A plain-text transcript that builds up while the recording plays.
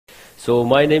So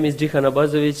my name is Dzihan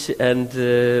Abazovic, and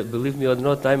believe me or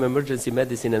not, I'm emergency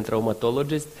medicine and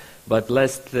traumatologist, but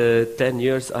last 10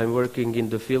 years I'm working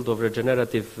in the field of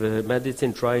regenerative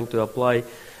medicine, trying to apply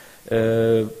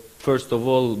first of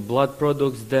all blood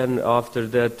products, then after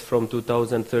that from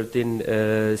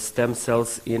 2013 stem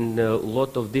cells in a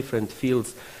lot of different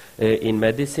fields in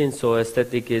medicine. So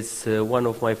aesthetic is one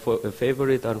of my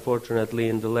favorite. Unfortunately,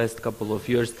 in the last couple of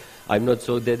years I'm not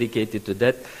so dedicated to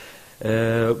that.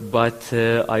 But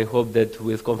I hope that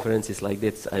with conferences like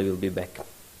this I will be back.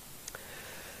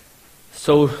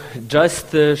 So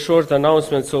just a short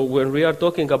announcement. So when we are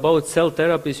talking about cell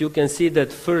therapies, you can see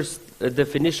that first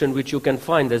definition which you can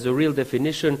find as a real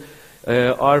definition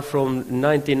are from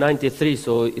 1993.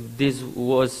 So this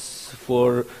was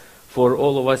for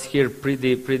all of us here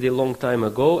pretty long time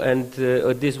ago, and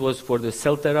this was for the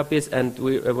cell therapies. And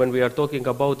when we are talking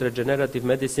about regenerative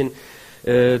medicine,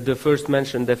 the first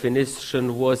mentioned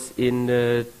definition was in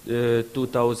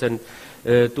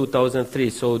 2003.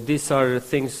 So these are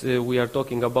things we are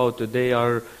talking about. They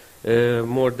are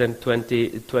more than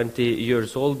 20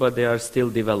 years old, but they are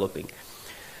still developing.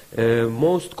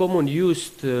 Most common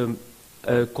used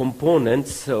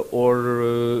components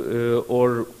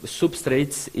or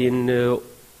substrates in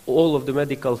all of the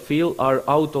medical field are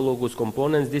autologous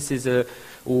components. This is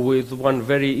with one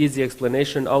very easy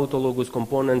explanation. Autologous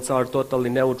components are totally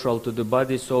neutral to the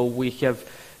body, so we have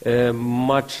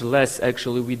much less,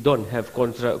 actually we don't have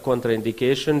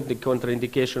contraindication. The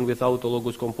contraindication with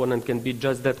autologous component can be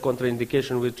just that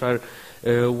contraindication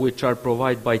which are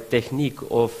provided by technique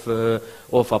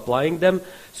of applying them.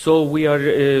 So we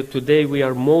are today we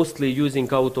are mostly using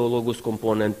autologous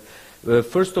component.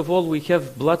 First of all, we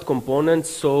have blood components.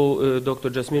 So Dr.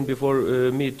 Jasmine before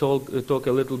me talk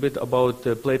a little bit about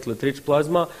platelet-rich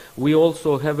plasma. We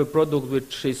also have a product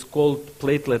which is called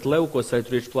platelet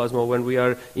leukocyte-rich plasma, when we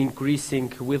are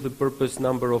increasing with the purpose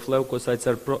number of leukocytes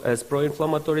as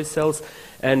pro-inflammatory cells.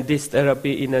 And this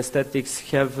therapy in aesthetics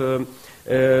have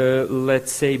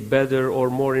let's say better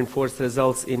or more enforced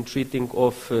results in treating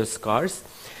of scars.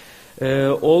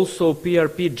 Also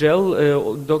PRP gel,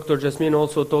 Dr. Jasmine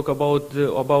also talked about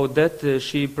that.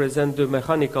 She presented the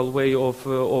mechanical way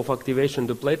of activation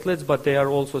the platelets, but there are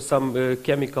also some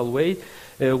chemical way,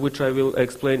 which I will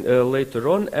explain later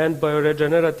on. And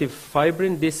bioregenerative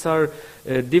fibrin, these are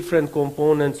different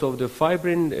components of the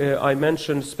fibrin. I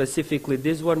mentioned specifically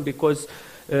this one because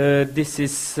this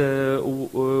is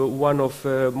one of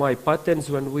my patents,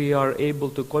 when we are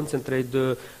able to concentrate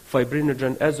the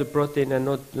fibrinogen as a protein and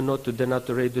not to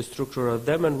denaturate the structure of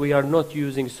them. And we are not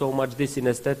using so much this in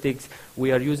aesthetics.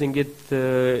 We are using it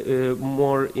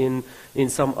more in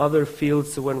some other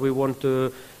fields when we want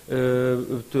to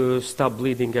stop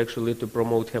bleeding, actually to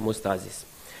promote hemostasis.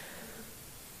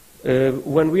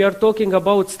 When we are talking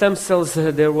about stem cells,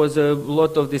 there was a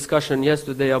lot of discussion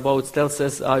yesterday about stem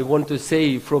cells. I want to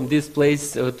say from this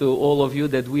place to all of you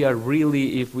that we are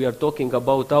really, if we are talking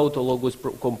about autologous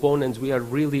components, we are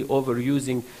really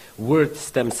overusing word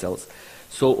stem cells.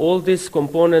 So all these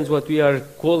components, what we are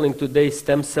calling today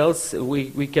stem cells,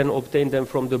 we can obtain them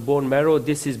from the bone marrow.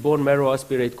 This is bone marrow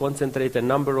aspirate concentrate. A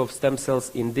number of stem cells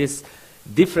in this,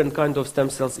 different kind of stem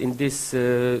cells in this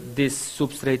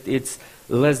substrate, it's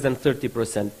less than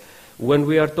 30%. When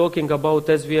we are talking about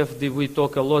SVF, we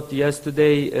talked a lot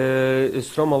yesterday,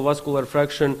 stromal vascular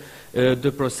fraction,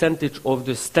 the percentage of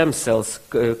the stem cells,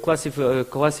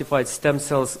 classified stem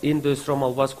cells in the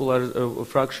stromal vascular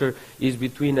fracture is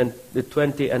between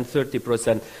 20 and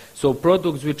 30%. So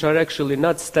products which are actually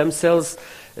not stem cells,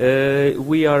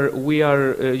 we are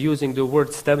using the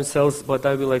word stem cells, but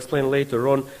I will explain later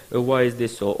on why is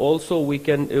this so. Also, we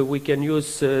can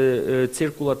use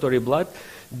circulatory blood.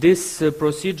 These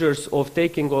procedures of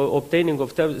obtaining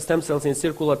of stem cells in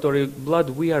circulatory blood,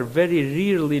 we are very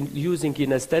rarely using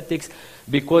in aesthetics,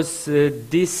 because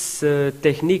this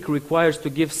technique requires to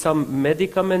give some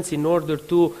medicaments in order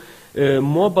to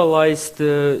mobilize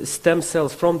the stem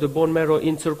cells from the bone marrow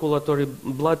in circulatory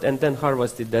blood and then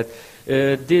harvested that.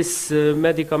 These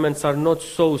medicaments are not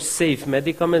so safe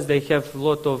medicaments. They have a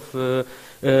lot of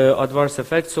adverse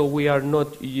effects, so we are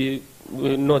not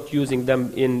using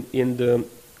them in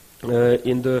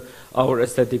our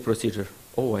aesthetic procedure.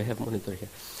 Oh, I have monitor here.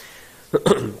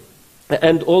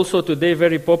 And also today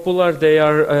very popular, they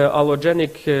are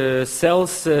allogenic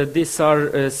cells. These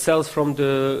are cells from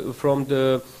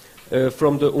the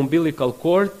umbilical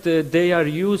cord. They are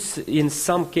used in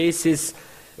some cases,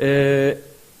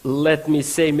 let me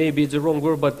say, maybe it's the wrong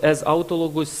word, but as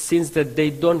autologous, since that they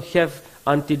don't have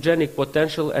antigenic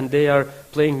potential and they are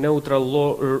playing neutral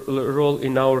role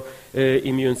in our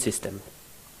immune system.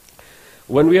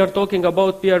 When we are talking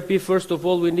about PRP, first of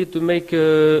all, we need to make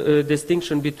a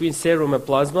distinction between serum and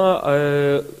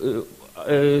plasma.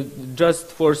 Just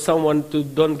for someone to,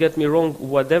 don't get me wrong,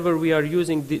 whatever we are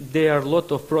using, there are a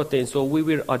lot of proteins, so we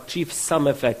will achieve some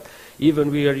effect.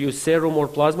 Even we are use serum or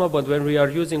plasma, but when we are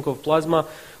using of plasma,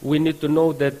 we need to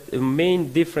know that the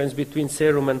main difference between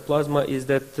serum and plasma is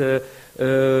that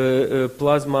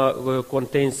plasma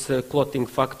contains clotting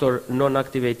factor,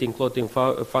 non-activating clotting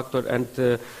factor,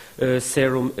 and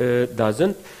serum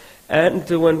doesn't. And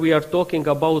when we are talking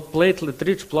about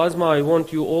platelet-rich plasma, I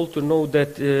want you all to know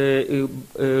that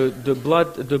the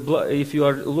blood, if you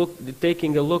are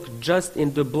taking a look just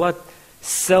in the blood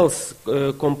cells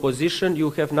composition, you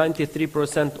have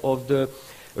 93% of the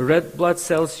red blood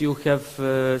cells, you have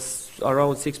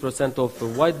around 6% of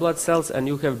white blood cells, and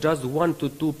you have just 1 to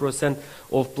 2%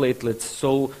 of platelets.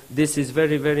 So this is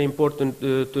very, very important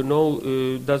to know.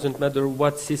 Doesn't matter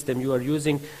what system you are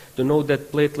using, to know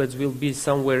that platelets will be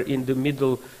somewhere in the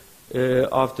middle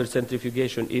after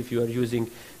centrifugation if you are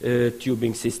using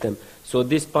tubing system. So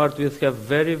this part will have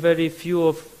very, very few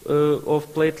of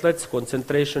platelets.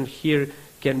 Concentration here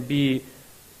can be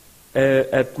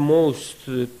at most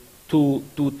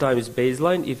two times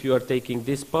baseline if you are taking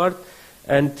this part,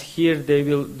 and here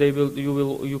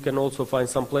you can also find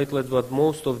some platelets, but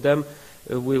most of them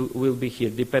will be here,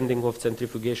 depending on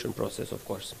centrifugation process, of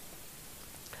course.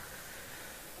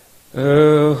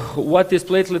 What is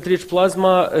platelet-rich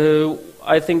plasma?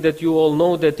 I think that you all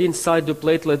know that inside the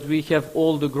platelet we have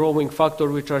all the growing factors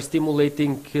which are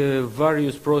stimulating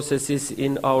various processes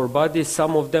in our body.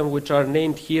 Some of them which are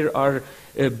named here are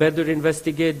better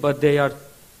investigated, but they are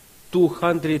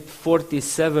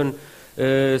 247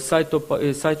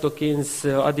 cytokines,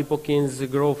 adipokines,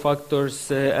 growth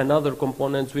factors, and other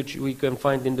components which we can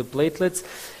find in the platelets.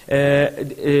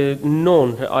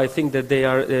 Known, I think that they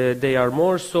are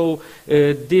more. So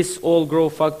these all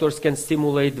growth factors can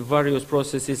stimulate various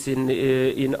processes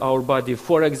in our body.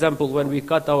 For example, when we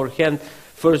cut our hand,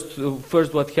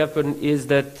 first what happened is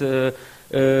that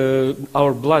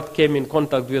our blood came in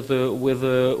contact with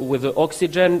the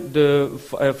oxygen, the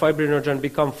fibrinogen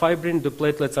become fibrin, the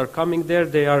platelets are coming there,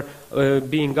 they are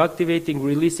being activating,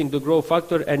 releasing the growth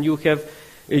factor, and you have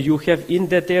in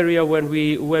that area when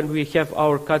we have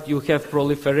our cut, you have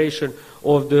proliferation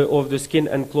of the skin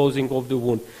and closing of the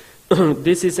wound.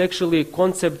 This is actually a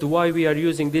concept why we are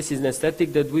using this in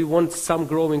aesthetic, that we want some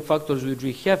growing factors which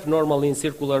we have normally in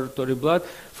circulatory blood,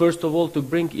 first of all to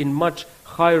bring in much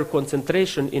higher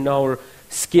concentration in our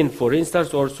skin, for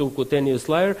instance, or subcutaneous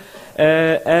layer.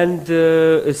 And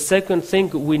second thing,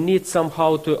 we need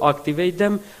somehow to activate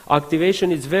them.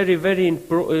 Activation is very, very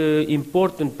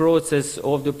important process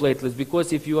of the platelets,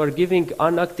 because if you are giving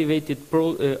unactivated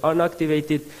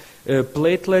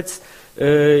platelets,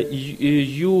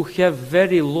 you have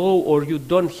very low or you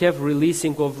don't have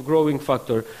releasing of growing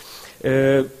factor.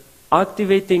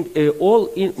 Activating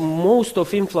most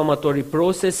of inflammatory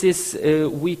processes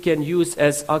we can use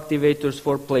as activators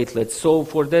for platelets. So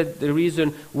for that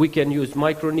reason we can use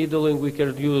microneedling, we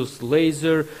can use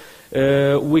laser,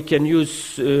 we can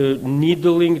use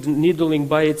needling. Needling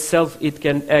by itself, it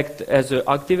can act as an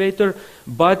activator,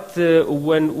 but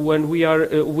when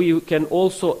we can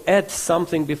also add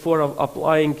something before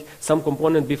applying some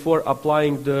component before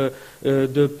applying the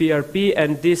PRP,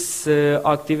 and this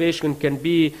activation can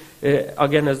be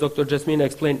again, as Dr. Jasmine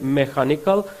explained,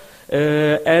 mechanical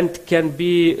and can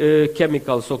be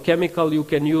chemical. So chemical, you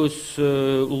can use a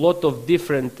lot of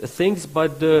different things,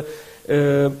 but the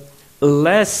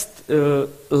last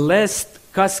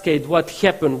cascade, what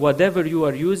happened, whatever you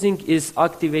are using, is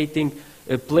activating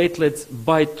platelets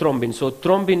by thrombin. So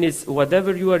thrombin is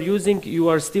whatever you are using, you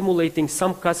are stimulating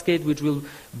some cascade which will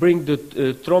bring the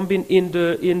thrombin in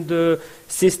the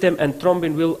system, and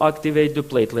thrombin will activate the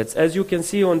platelets. As you can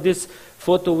see on this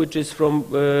photo, which is from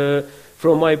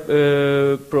my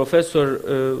professor,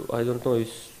 I don't know,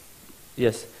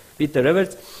 yes, Peter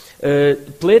Everts.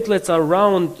 Platelets are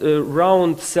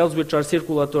round cells which are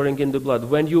circulating in the blood.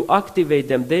 When you activate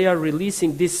them, they are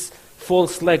releasing this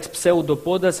false legs,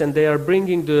 pseudopodas, and they are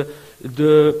bringing the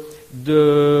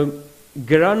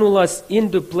granulas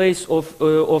in the place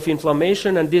of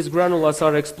inflammation, and these granulas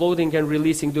are exploding and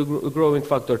releasing the growing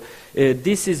factor.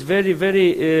 This is very,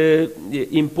 very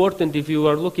important if you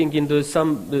are looking into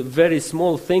some very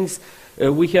small things.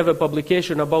 We have a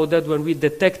publication about that when we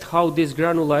detect how these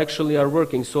granula actually are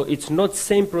working. So it's not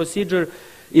same procedure,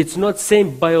 it's not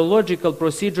same biological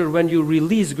procedure when you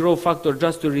release growth factor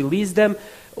just to release them,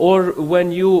 or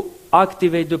when you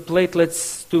activate the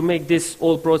platelets to make this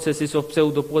all processes of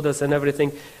pseudopodas and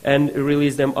everything and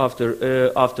release them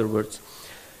afterwards.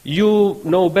 You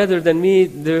know better than me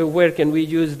where can we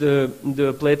use the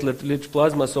platelet-rich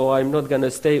plasma, so I'm not going to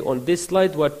stay on this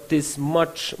slide. What is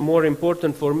much more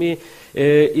important for me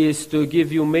is to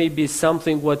give you maybe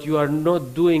something what you are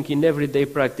not doing in everyday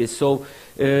practice. So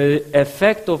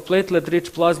effect of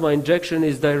platelet-rich plasma injection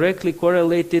is directly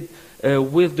correlated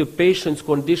with the patient's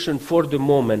condition for the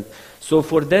moment. So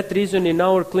for that reason, in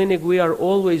our clinic, we are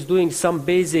always doing some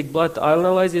basic blood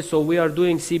analysis. So we are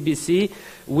doing CBC,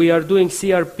 we are doing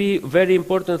CRP, very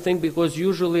important thing, because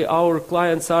usually our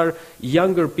clients are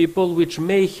younger people which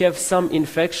may have some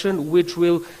infection which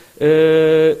will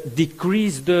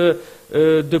decrease the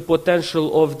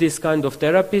potential of this kind of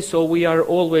therapy. So we are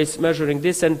always measuring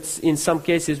this, and in some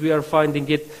cases we are finding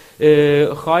it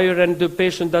higher and the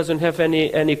patient doesn't have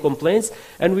any complaints,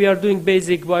 and we are doing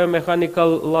basic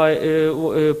biomechanical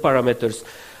parameters.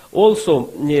 Also,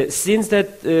 since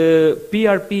that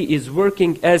PRP is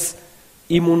working as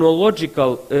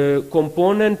immunological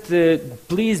component,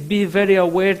 please be very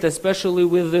aware, especially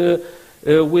with the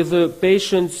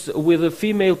patients, with the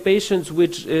female patients,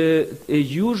 which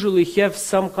usually have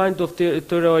some kind of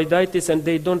thyroiditis and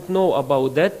they don't know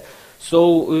about that.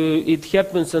 So it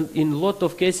happens in a lot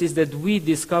of cases that we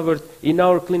discovered in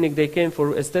our clinic. They came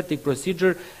for aesthetic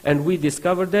procedure and we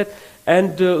discovered that.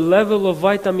 And the level of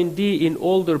vitamin D in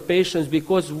older patients,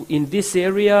 because in this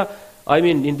area, I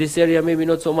mean in this area maybe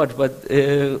not so much, but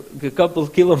a couple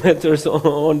kilometers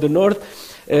on the north,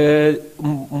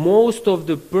 most of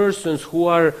the persons who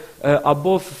are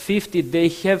above 50, they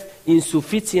have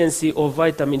insufficiency of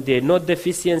vitamin D, not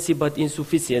deficiency but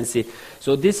insufficiency.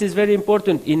 So this is very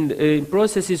important. In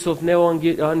processes of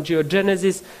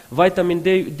neoangiogenesis, vitamin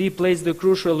D plays the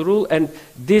crucial role, and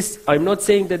this, I'm not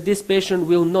saying that this patient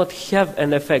will not have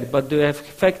an effect, but the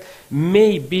effect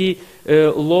may be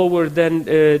lower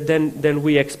than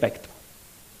we expect.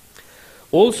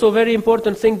 Also, very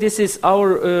important thing, this is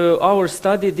our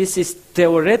study, this is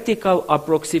theoretical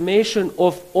approximation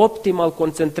of optimal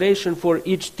concentration for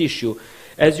each tissue.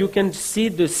 As you can see,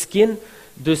 the skin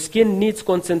needs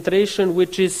concentration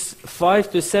which is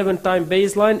 5 to 7 times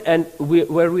baseline, and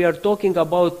where we are talking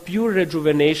about pure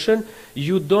rejuvenation,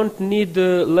 you don't need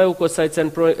leukocytes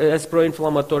and as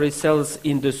pro-inflammatory cells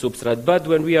in the substrate. But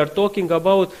when we are talking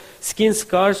about skin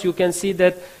scars, you can see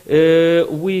that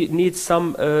we need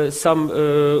some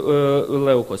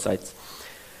leukocytes.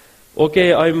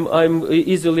 Okay, I'm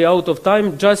easily out of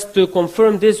time. Just to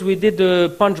confirm this, we did a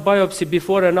punch biopsy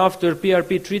before and after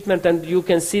PRP treatment, and you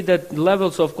can see that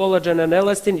levels of collagen and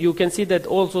elastin, you can see that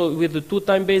also with the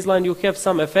 2-time baseline you have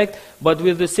some effect, but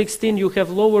with the 16 you have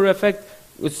lower effect.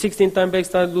 With 16-time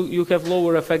baseline you have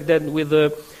lower effect than with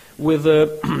the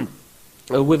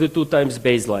 2 times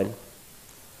baseline.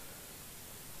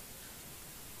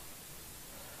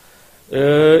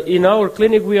 In our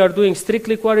clinic, we are doing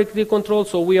strictly quality control,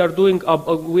 so we are going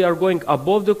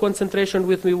above the concentration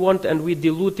which we want, and we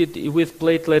dilute it with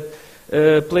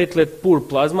platelet poor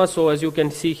plasma. So as you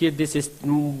can see here, this is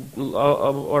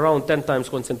around 10 times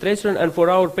concentration. And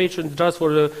for our patients, just for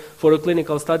the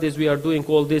clinical studies, we are doing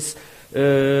all these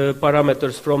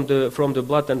parameters from the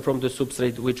blood and from the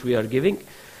substrate which we are giving.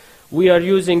 We are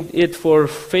using it for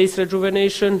face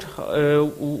rejuvenation.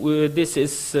 This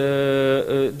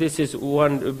is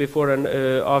one before and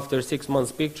after 6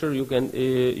 months picture. You can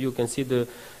see the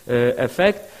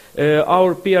effect.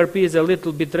 Our PRP is a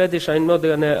little bit reddish. I'm not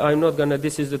gonna.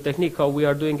 This is the technique how we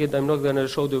are doing it. I'm not gonna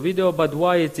show the video. But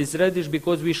why it is reddish?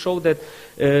 Because we show that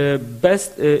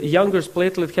younger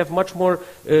platelets have much more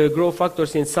growth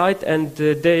factors inside, and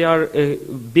they are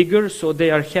bigger, so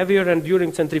they are heavier. And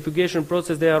during centrifugation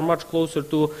process, they are much closer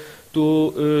to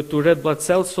red blood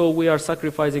cells. So we are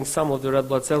sacrificing some of the red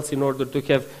blood cells in order to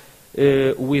have,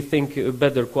 we think, a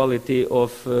better quality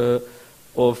of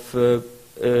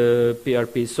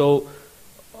PRP. So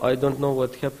I don't know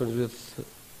what happens with.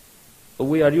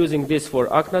 We are using this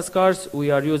for acne scars. We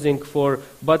are using for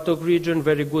buttock region,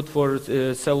 very good for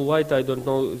cellulite. I don't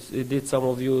know, did some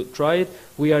of you try it?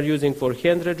 We are using for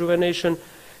hand rejuvenation,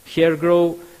 hair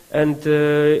growth, and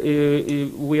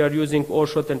we are using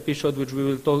O-shot and P-shot, which we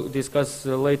will discuss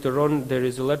later on. There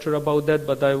is a lecture about that,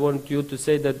 but I want you to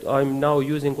say that I'm now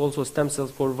using also stem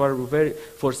cells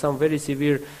for some very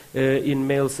severe in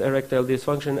males erectile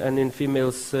dysfunction and in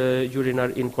females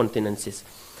urinary incontinences.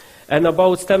 And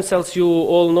about stem cells, you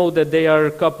all know that they are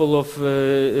a couple of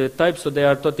types. So they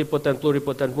are totipotent,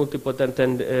 pluripotent, multipotent,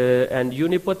 and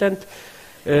unipotent.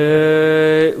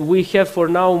 We have for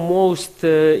now most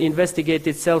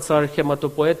investigated cells are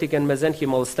hematopoietic and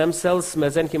mesenchymal stem cells.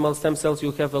 Mesenchymal stem cells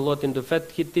you have a lot in the fat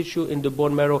tissue. In the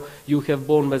bone marrow you have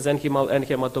bone mesenchymal and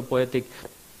hematopoietic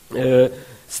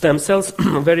Stem cells,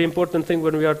 very important thing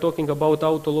when we are talking about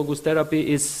autologous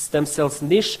therapy is stem cells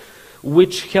niche,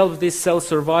 which help this cell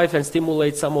survive and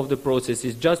stimulate some of the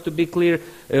processes. Just to be clear,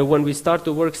 when we start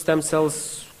to work stem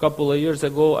cells a couple of years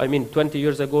ago, 20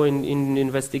 years ago in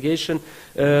investigation,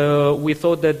 we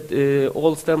thought that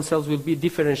all stem cells will be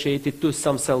differentiated to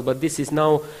some cell, but this is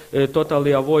now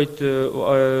totally avoid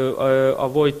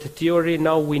theory.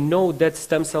 Now we know that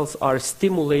stem cells are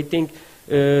stimulating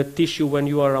tissue when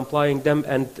you are applying them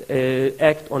and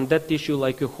act on that tissue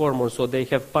like a hormone, so they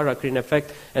have paracrine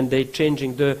effect and they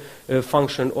changing the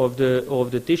function of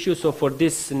the tissue. So for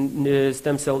this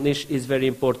stem cell niche is very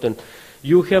important.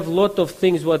 You have a lot of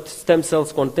things what stem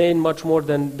cells contain, much more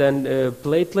than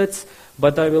platelets,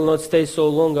 but I will not stay so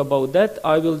long about that.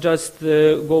 I will just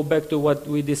go back to what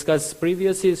we discussed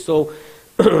previously. So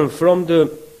from the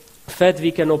fat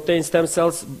we can obtain stem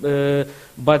cells,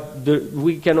 but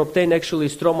we can obtain actually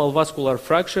stromal vascular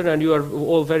fraction, and you are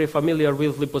all very familiar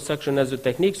with liposuction as a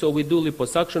technique. So we do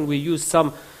liposuction, we use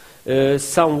some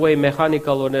way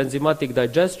mechanical or enzymatic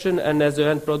digestion, and as an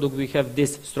end product we have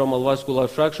this stromal vascular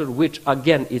fraction, which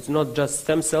again is not just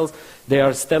stem cells, they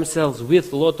are stem cells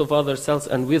with a lot of other cells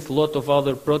and with a lot of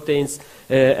other proteins,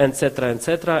 etc.,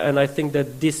 etc. And I think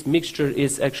that this mixture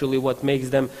is actually what makes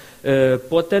them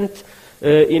potent.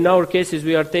 In our cases,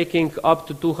 we are taking up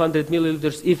to 200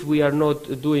 milliliters if we are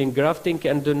not doing grafting,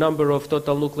 and the number of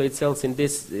total nucleate cells in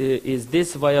this is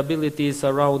this. Viability is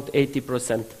around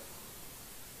 80%.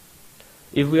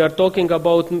 If we are talking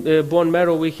about bone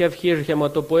marrow, we have here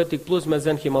hematopoietic plus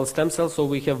mesenchymal stem cells, so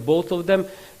we have both of them.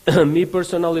 Me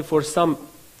personally, for some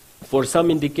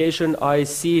indication, I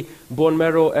see bone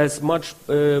marrow as much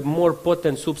more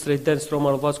potent substrate than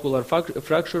stromal vascular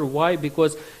fracture. Why?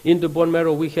 Because in the bone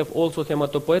marrow we have also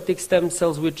hematopoietic stem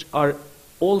cells, which are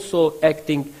also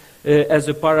acting as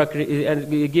a paracrine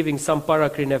and giving some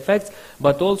paracrine effects,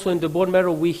 but also in the bone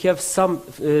marrow we have some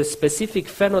specific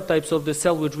phenotypes of the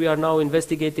cell which we are now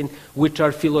investigating, which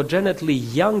are phylogenetically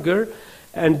younger,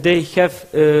 and they have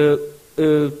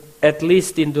at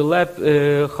least in the lab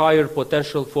higher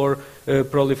potential for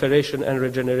proliferation and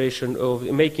regeneration, of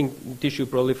making tissue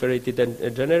proliferated and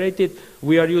generated.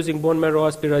 We are using bone marrow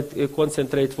aspirate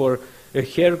concentrate for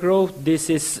hair growth. This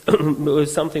is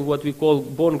something what we call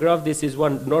bone graft. This is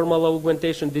one normal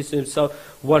augmentation. This is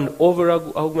one over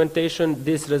augmentation.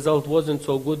 This result wasn't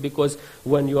so good because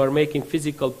when you are making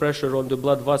physical pressure on the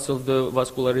blood vessels, the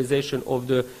vascularization of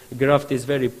the graft is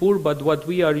very poor. But what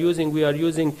we are using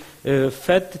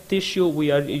fat tissue.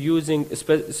 We are using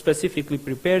specifically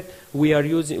prepared. We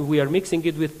are mixing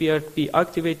it with PRP,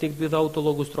 activating it with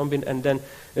autologous thrombin, and then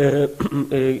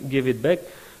give it back.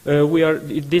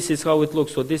 This is how it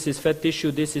looks. So this is fat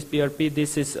tissue, this is PRP,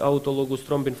 this is autologous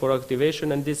thrombin for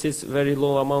activation, and this is very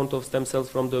low amount of stem cells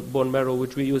from the bone marrow,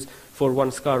 which we use for one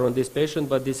scar on this patient,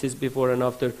 but this is before and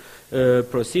after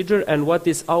procedure. And what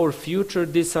is our future?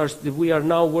 We are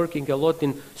now working a lot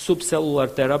in subcellular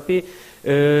therapy,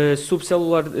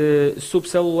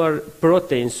 subcellular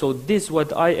proteins. So this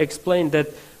what I explained that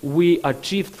we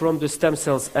achieved from the stem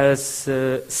cells as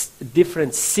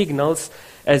different signals,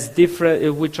 as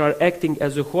different, which are acting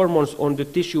as hormones on the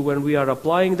tissue when we are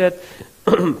applying that.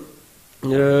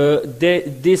 We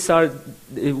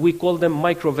call them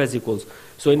microvesicles.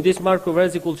 So in these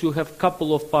microvesicles you have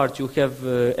couple of parts. You have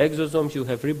exosomes, you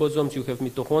have ribosomes, you have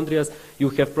mitochondria,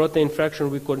 you have protein fraction,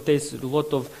 which contains a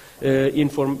lot of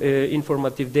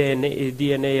informative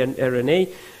DNA and RNA.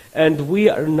 And we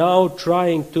are now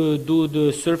trying to do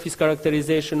the surface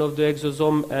characterization of the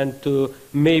exosome, and to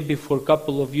maybe for a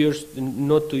couple of years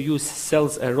not to use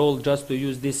cells at all, just to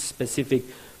use these specific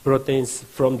proteins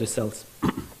from the cells.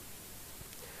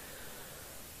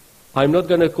 I'm not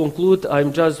going to conclude. I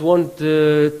just want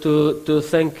to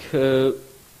thank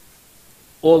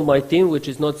all my team, which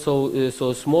is not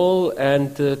so small,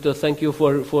 and to thank you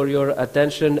for your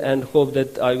attention, and hope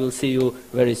that I will see you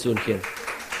very soon here.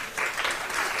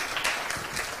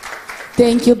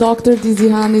 Thank you, Dr.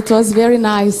 Dzihan. It was very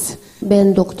nice.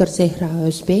 Ben Dr. Zehra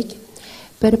Özbek.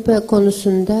 PRP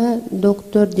konusunda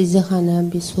Dr.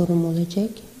 Dzihan'a bir sorum olacak.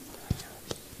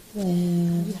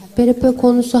 PRP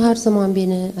konusu her zaman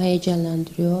beni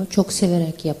heyecanlandırıyor. Çok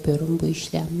severek yapıyorum bu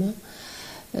işlemi.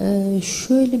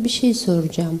 Şöyle bir şey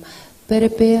soracağım.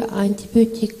 PRP'ye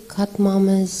antibiyotik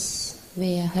katmamız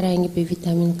veya herhangi bir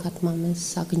vitamin katmamız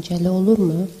sakıncalı olur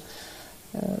mu?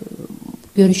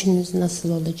 Görüşünüz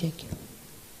nasıl olacak?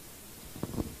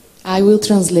 I will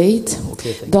translate.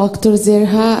 Okay, Dr.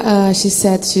 Zehra, she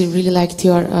said she really liked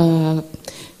your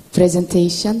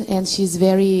presentation, and she's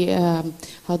very,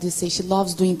 she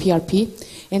loves doing PRP.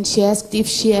 And she asked if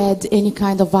she had any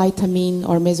kind of vitamin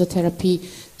or mesotherapy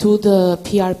to the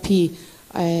PRP,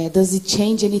 does it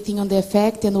change anything on the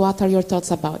effect, and what are your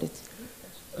thoughts about it?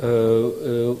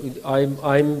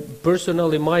 I'm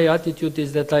personally, my attitude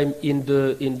is that I'm in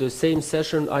the same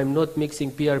session. I'm not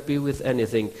mixing PRP with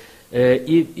anything.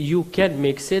 You can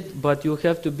mix it, but you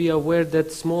have to be aware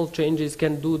that small changes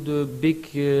can do the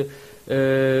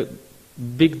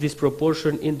big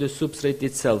disproportion in the substrate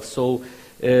itself. So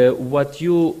what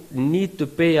you need to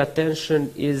pay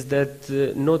attention is that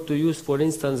not to use, for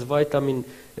instance, vitamin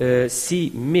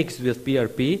C mixed with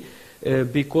PRP.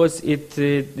 Because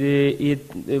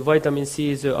vitamin C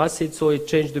is an acid, so it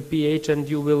changes the pH, and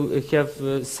you will have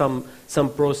some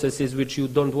processes which you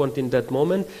don't want in that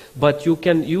moment. But you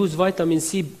can use vitamin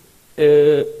C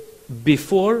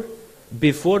before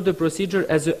the procedure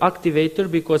as an activator,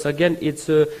 because again it's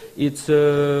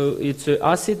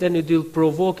acid, and it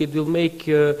will make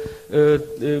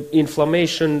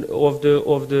inflammation of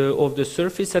the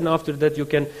surface, and after that you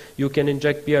can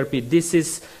inject PRP. This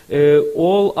is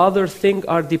all other things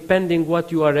are depending what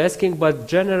you are asking, but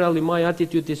generally my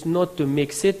attitude is not to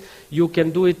mix it. You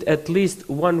can do it at least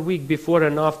 1 week before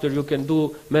and after. You can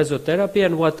do mesotherapy,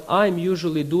 and what I'm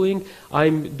usually doing,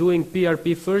 I'm doing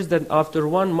PRP first, then after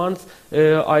 1 month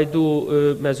I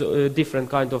do different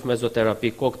kind of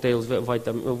mesotherapy, cocktails,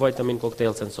 vitamin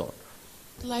cocktails, and so on.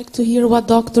 I'd like to hear what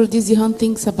Dr. Dzihan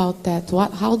thinks about that.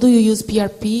 How do you use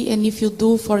PRP, and if you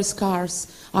do for scars,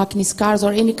 acne scars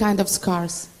or any kind of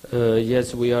scars?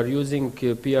 Yes, we are using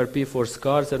PRP for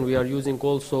scars, and we are using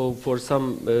also for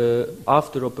some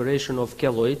after operation of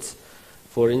keloids.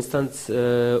 For instance,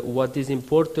 what is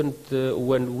important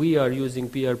when we are using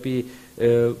PRP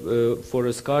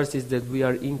for scars is that we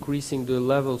are increasing the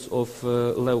levels of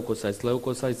leukocytes.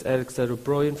 Leukocytes are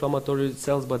pro-inflammatory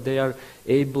cells, but they are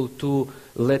able to,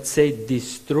 let's say,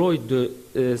 destroy the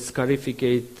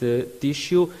scarificate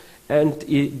tissue, and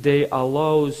they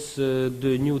allows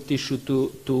the new tissue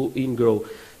to ingrow.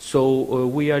 So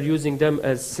we are using them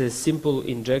as a simple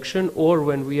injection, or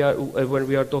when we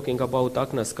are talking about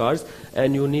acne scars,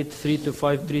 and you need 3 to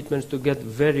 5 treatments to get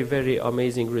very, very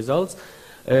amazing results.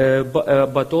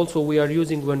 But also we are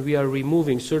using, when we are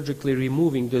surgically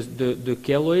removing the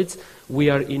keloids, we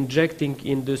are injecting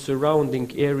in the surrounding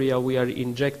area, we are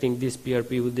injecting this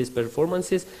PRP with these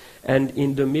performances, and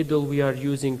in the middle we are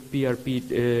using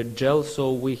PRP gel,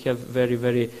 so we have very,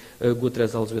 very good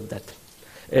results with that.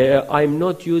 I'm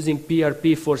not using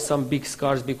PRP for some big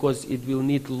scars because it will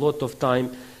need a lot of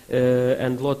time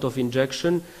and lot of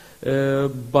injection.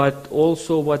 But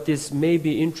also what is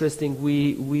maybe interesting,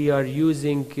 we are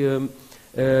using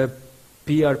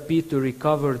PRP to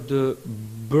recover the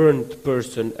burnt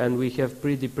person, and we have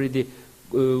pretty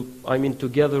I mean,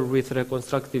 together with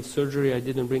reconstructive surgery, I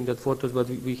didn't bring that photos, but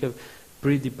we have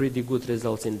pretty good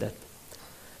results in that.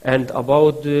 And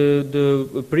about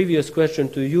the previous question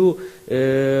to you,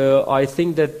 I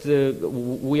think that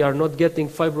we are not getting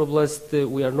fibroblasts,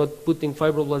 we are not putting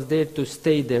fibroblasts there to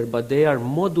stay there, but they are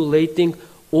modulating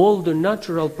all the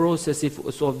natural processes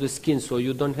of the skin, so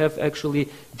you don't have actually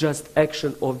just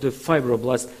action of the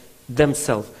fibroblasts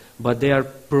themselves, but they are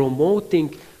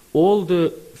promoting all the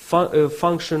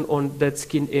function on that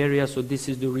skin area, so this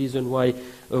is the reason why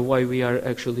we are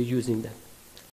actually using that.